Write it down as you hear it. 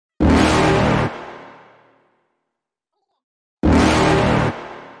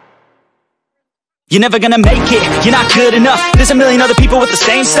You're never gonna make it, you're not good enough. There's a million other people with the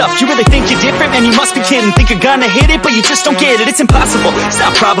same stuff. You really think you're different? Man, you must be kidding. Think you're gonna hit it, but you just don't get it. It's impossible, it's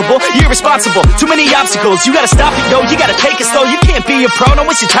not probable, you're irresponsible. Too many obstacles, you gotta stop it, yo. You gotta take it slow, you can't be a pro. Don't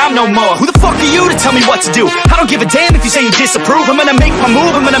waste your time no more. Who the fuck are you to tell me what to do? I don't give a damn if you say you disapprove. I'm gonna make my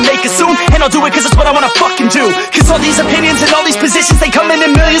move, I'm gonna make it soon. And I'll do it cause it's what I wanna fucking do. Cause all these opinions and all these positions, they come in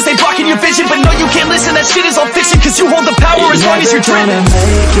millions, they blocking your vision. But no, you can't listen, that shit is all fiction. Cause you hold the power as long as you're dreaming.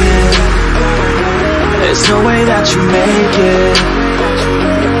 There's no way that you make it.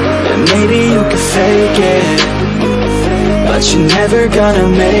 And maybe you can fake it, but you're never gonna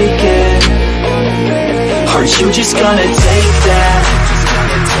make it. Aren't you just gonna take that?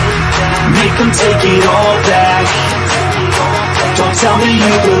 Make them take it all back. Don't tell me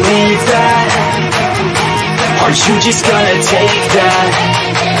you believe that. Aren't you just gonna take that?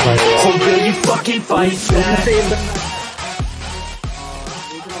 Or will you fucking fight back?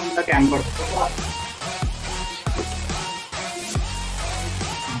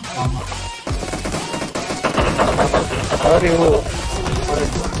 अरे वो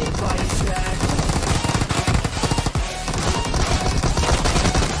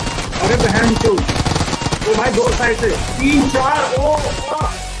अरे बहन चो वो भाई दो side से 3-4 ओ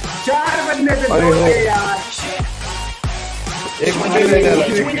 4 बजने पे बोल यार You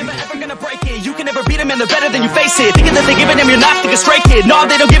ain't never ever gonna break it. You can never beat them and they're better than you face it. Thinking that they giving them, you're not thinking straight, kid. No,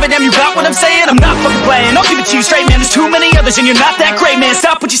 they don't give a damn, you got what I'm saying? I'm not fucking playing, I'll give it to you straight, man. There's too many others and you're not that great, man.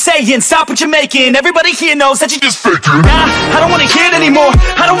 Stop what you're saying, stop what you're making. Everybody here knows that you just faking. Nah, I don't wanna hear it anymore,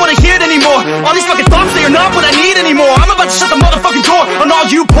 I don't wanna hear it anymore. All these fucking thoughts, they are not what I need anymore. I'm about to shut the motherfucking door on all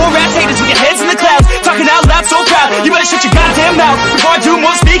you poor ass haters with your heads in the clouds, talking out loud so proud. You better shut your goddamn mouth before I do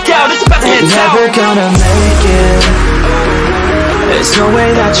more speak out. It's about to head south. You're never gonna make it. There's no way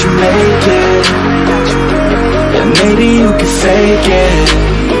that you make it. And maybe you can fake it,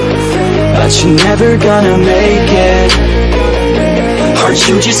 but you're never gonna make it. Aren't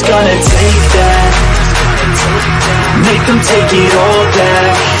you just gonna take that? Make them take it all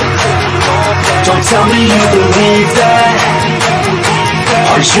back. Don't tell me you believe that.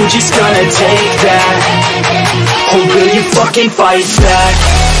 Aren't you just gonna take that? Or will you fucking fight back?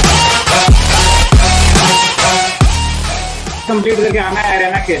 Complete करके आना है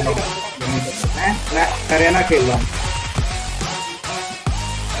Arena खेलने मैं Arena खेल रहा हूँ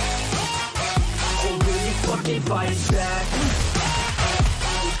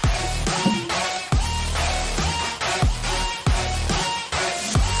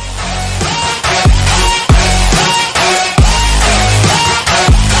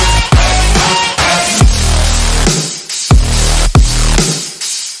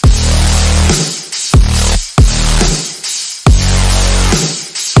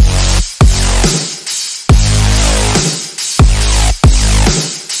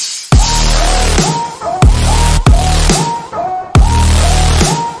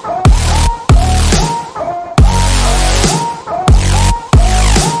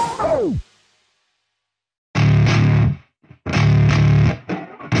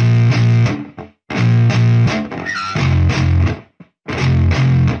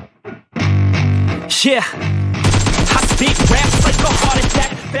Yeah, I spit raps like a heart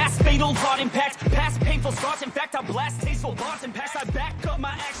attack. Fast, fatal, hard impact. Past painful scars, in fact, I blast tasteful bars and packs. I back up my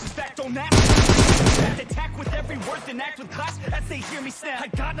actions, fact, don't ask. Attack with every word, then act with class as they hear me snap. I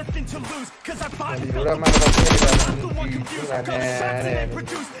got nothing to lose, cause I fought and built I'm the one confused, got shots and they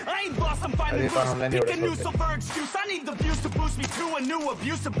produce. I ain't lost, I'm finally loose. Pick a new silver excuse. I need the views to boost me to a new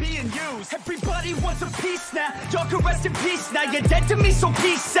abuse of being used. Everybody wants a piece now. Y'all can rest in peace now. You're dead to me, so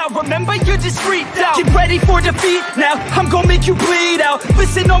peace out. Remember, you're discreet now. Get ready for defeat now. I'm gonna make you bleed out.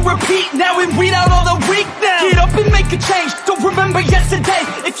 Listen on repeat now and weed out all the weak now. Get up and make a change. Don't remember yesterday.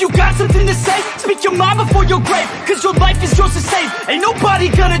 If you got something to say, speak your mind before your grave. Cause your life is yours to save. Ain't nobody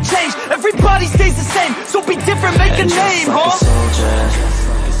gonna change. Everybody stays the same. So be different, make a name, huh?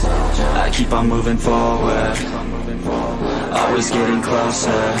 I keep on moving forward, always getting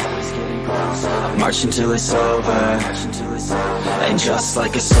closer. March until it's over. And just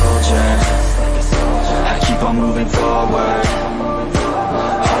like a soldier, I keep on moving forward,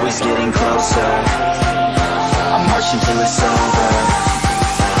 always getting closer. I march until it's over.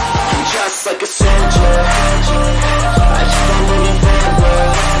 And just like a soldier, I keep on moving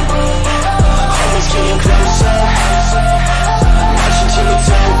forward, always getting closer. March until it's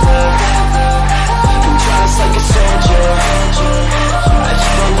over. And just like a soldier, I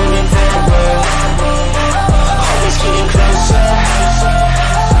keep on moving forward, always getting closer.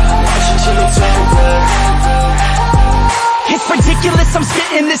 March until it's over. It's ridiculous, I'm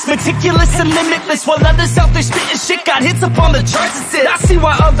spitting this effortless, meticulous and limitless, while others out there spitting shit got hits up on the charts and shit. I see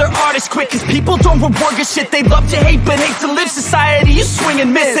why other artists quit, cause people don't reward good shit. They love to hate but hate to live. Society, you swing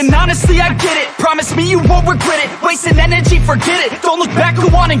and miss. And honestly, I get it. Promise me you won't regret it. Wasting energy, forget it. Don't look back, go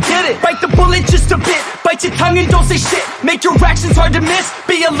on and get it. Bite the bullet just a bit. Bite your tongue and don't say shit. Make your actions hard to miss.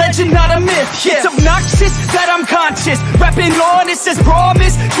 Be a legend, not a myth. It's obnoxious that I'm conscious. Rapping honest as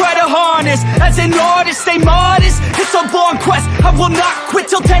promise. Try to harness. As an artist, stay modest. It's a long quest. I will not quit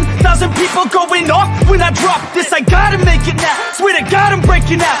till 10,000 people going off when I drop this. I gotta make it now. Swear to God I'm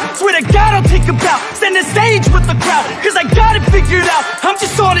breaking out. Swear to God I'll take a bow. Stand the stage with the crowd, cause I got it figured out. I'm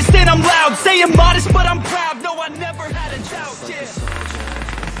just honest and I'm loud. Saying modest but I'm proud. No, I never had a doubt. Yeah.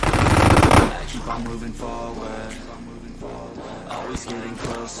 I keep on moving forward, always getting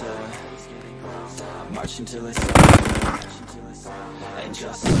closer. I'm marching till it's over, and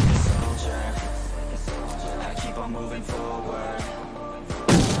just like a soldier, I keep on moving forward,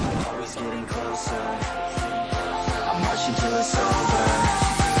 always getting closer. I'm marching till it's over,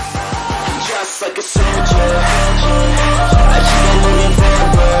 and just like a soldier, I keep on moving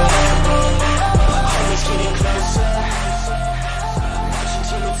forward, always getting closer. I'm marching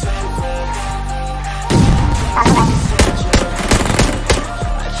till it's over.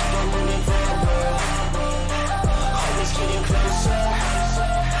 I keep on moving forward, always getting closer.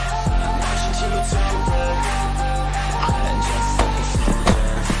 I'm marching till it's over, and just like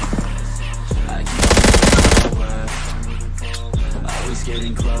a soldier, I keep on moving forward, always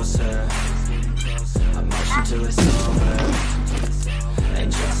getting closer. I'm marching till it's over,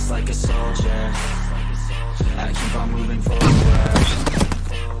 and just like a soldier, I keep on moving forward,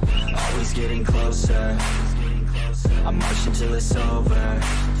 always getting closer. I'm marching till it's over.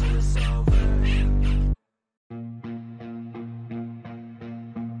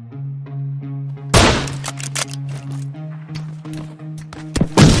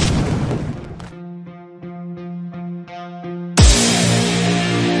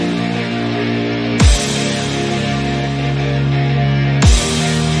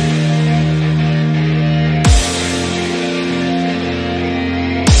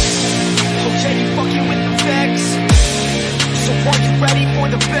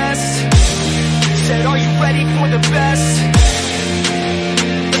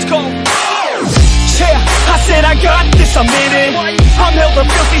 I'm in it. I'm hella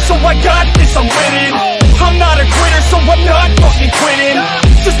filthy, so I got this, I'm winning. I'm not a quitter, so I'm not fucking quitting.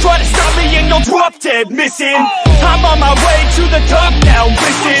 Just try to stop me and you'll drop dead missing. I'm on my way to the top now,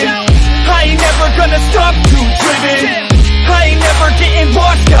 listen. I ain't never gonna stop, too driven. I ain't never getting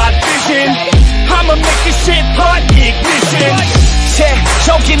lost, got vision. I'ma make this shit hot, ignition. Yeah,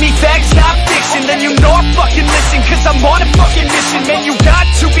 don't give me facts, not fiction. Then you know I fucking listen, cause I'm on a fucking mission. Man, you got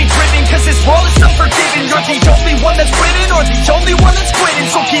to be driven, cause this world is unforgiving. You're the only one that's winning, or the only one that's quitting.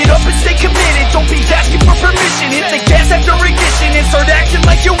 So get up and stay committed, don't be asking for permission. Hit the gas after ignition and start acting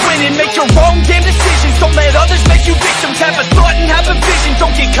like you're winning. Make your own damn decisions, don't let others make you victims. Have a thought and have a vision,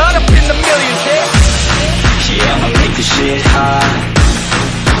 don't get caught up in the millions. Yeah, I'ma make this shit hot.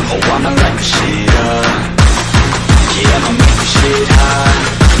 Oh, I'ma light the shit up. Yeah, I'ma make this shit hot.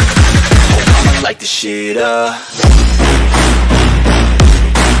 Oh, I'ma light the shit up.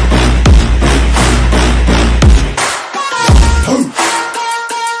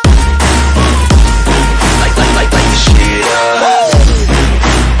 Light the shit up.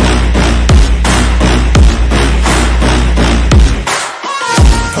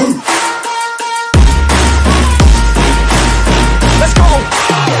 Let's go.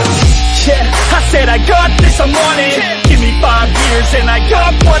 Yeah, I said I got this, I'm on it. Give me 5 years and I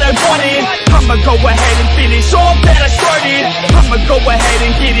got what I wanted. I'ma go ahead and finish all that I started. I'ma go ahead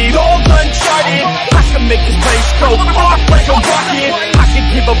and get it all uncharted. I can make this place go off like a rocket. I can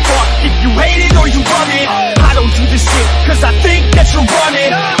give a fuck if you hate it or you love it. I don't do this shit cause I think that you're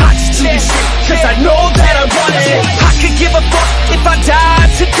running. I just do this shit cause I know that I want it. I could give a fuck if I die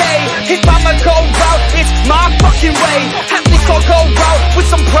today. If I'ma go out, it's my fucking way. At least I'll go out with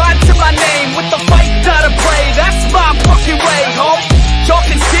some pride to my name. With the fight gotta play, that's my fucking way, home. Y'all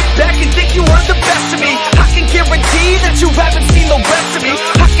can sit back and think you are the best of me. I can guarantee that you haven't seen the rest of me.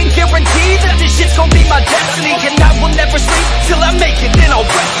 I can guarantee that this shit's gonna be my destiny. And I will never sleep till I make it, then I'll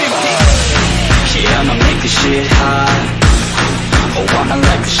rest in peace. Yeah, I'ma make this shit hot. Oh, I'ma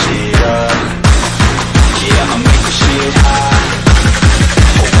light the shit up. Yeah, I'ma make this shit hot.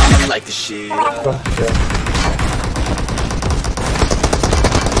 Oh, I'ma light the shit up.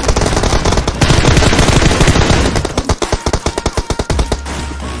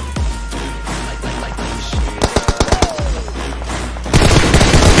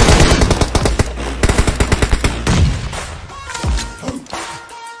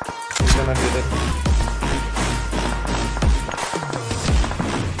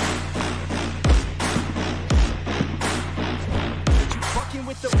 fucking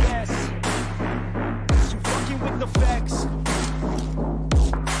with the best. You fucking with the facts.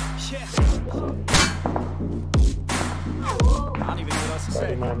 Yeah. I don't even know what else to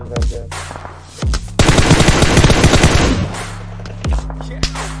say. Yeah.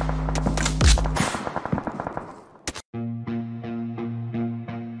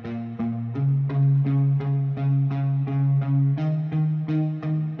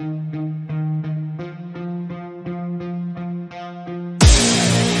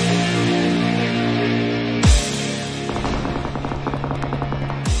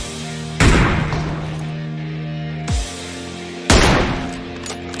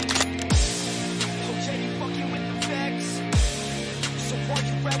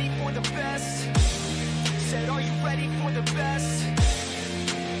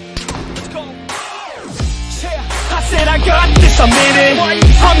 I got this, I'm in it.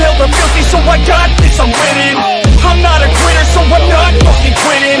 I'm hella filthy, so I got this, I'm winning. I'm not a quitter, so I'm not fucking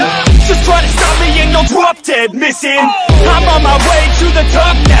quitting. Just try to stop me and you'll drop dead missing. I'm on my way to the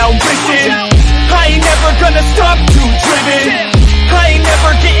top now, listen. I ain't never gonna stop, too driven. I ain't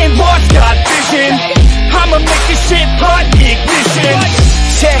never getting lost, got vision. I'ma make this shit hot, ignition.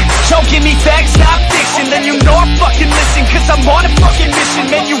 Yeah, don't give me facts, not fiction. Then you know I'm fucking listen, cause I'm on a fucking mission.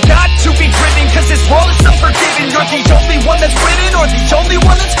 Man, you got to be driven, cause this world is unforgiving. You're the only one that's winning, or the only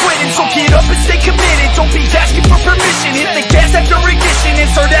one that's quitting. So get up and stay committed, don't be asking for permission. Hit the gas after ignition and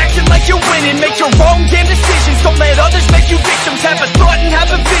start acting like you're winning. Make your own damn decisions, don't let others make you victims. Have a thought and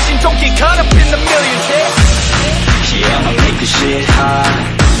have a vision, don't get caught up in the millions. Yeah, I'ma make this shit hot.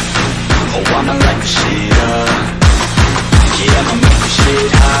 Oh, I'ma light the shit up. Yeah, I'ma make this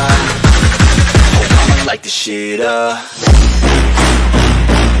shit hot. Oh, I'ma light this shit up.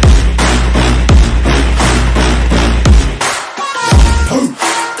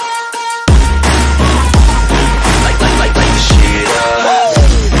 Light the shit up.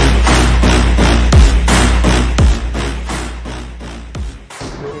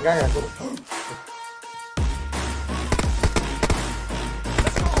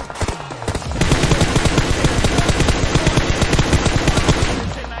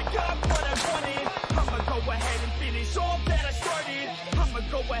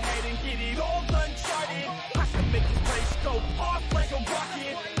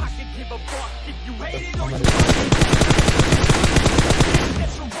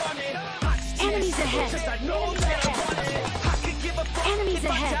 Enemies ahead. Enemies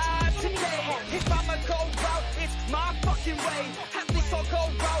ahead. If I'ma go out, it's my fucking way. At least I'll go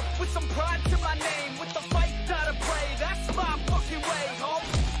out with some pride to my name. With the fight that I play, that's my fucking way. Oh,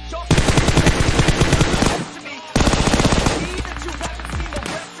 y'all to me. See that you haven't seen the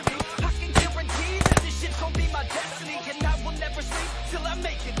rest of me. I can guarantee that this shit's gonna be my destiny. And I will never sleep till I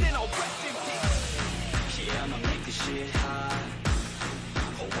make it, then I'll rest in peace. Yeah, I'ma make this shit hot.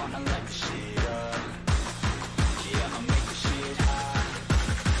 Oh, I'ma light the shit up. Yeah, I'ma make this shit hot.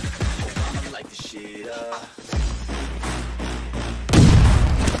 Oh, I'ma light the shit up.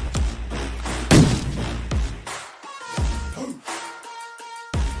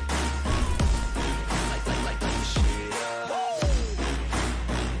 Light the shit up.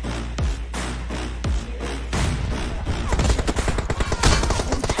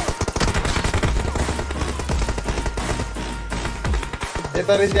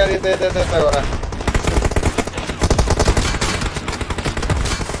 ahora.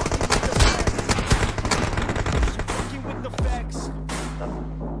 Fucking with the facts.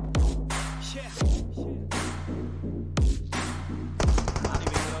 Yeah. I don't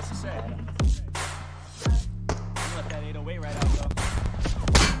even know what else to say. Let that 808 right out, though.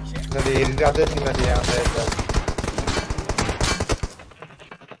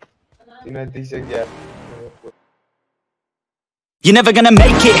 You're never gonna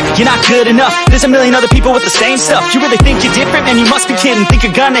make it, you're not good enough. There's a million other people with the same stuff. You really think you're different? Man, you must be kidding. Think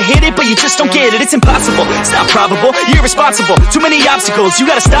you're gonna hit it, but you just don't get it. It's impossible, it's not probable, you're irresponsible. Too many obstacles, you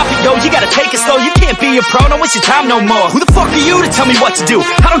gotta stop it, yo. You gotta take it slow, you can't be a pro. Don't waste your time no more. Who the fuck are you to tell me what to do?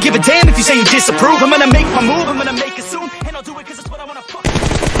 I don't give a damn if you say you disapprove. I'm gonna make my move, I'm gonna make it soon. And I'll do it cause it's what I wanna fuck.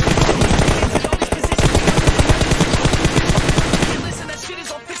 Listen, that shit is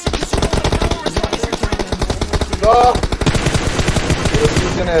all fiction, cause you want the power as long as you're free.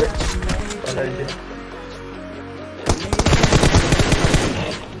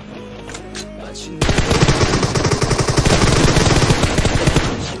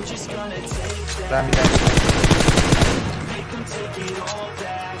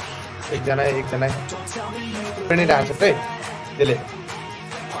 एक जना है grenade हान्छ है त्यसले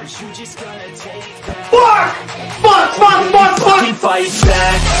Aren't you just gonna take that? Fuck! Fucking fight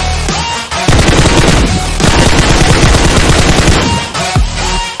back.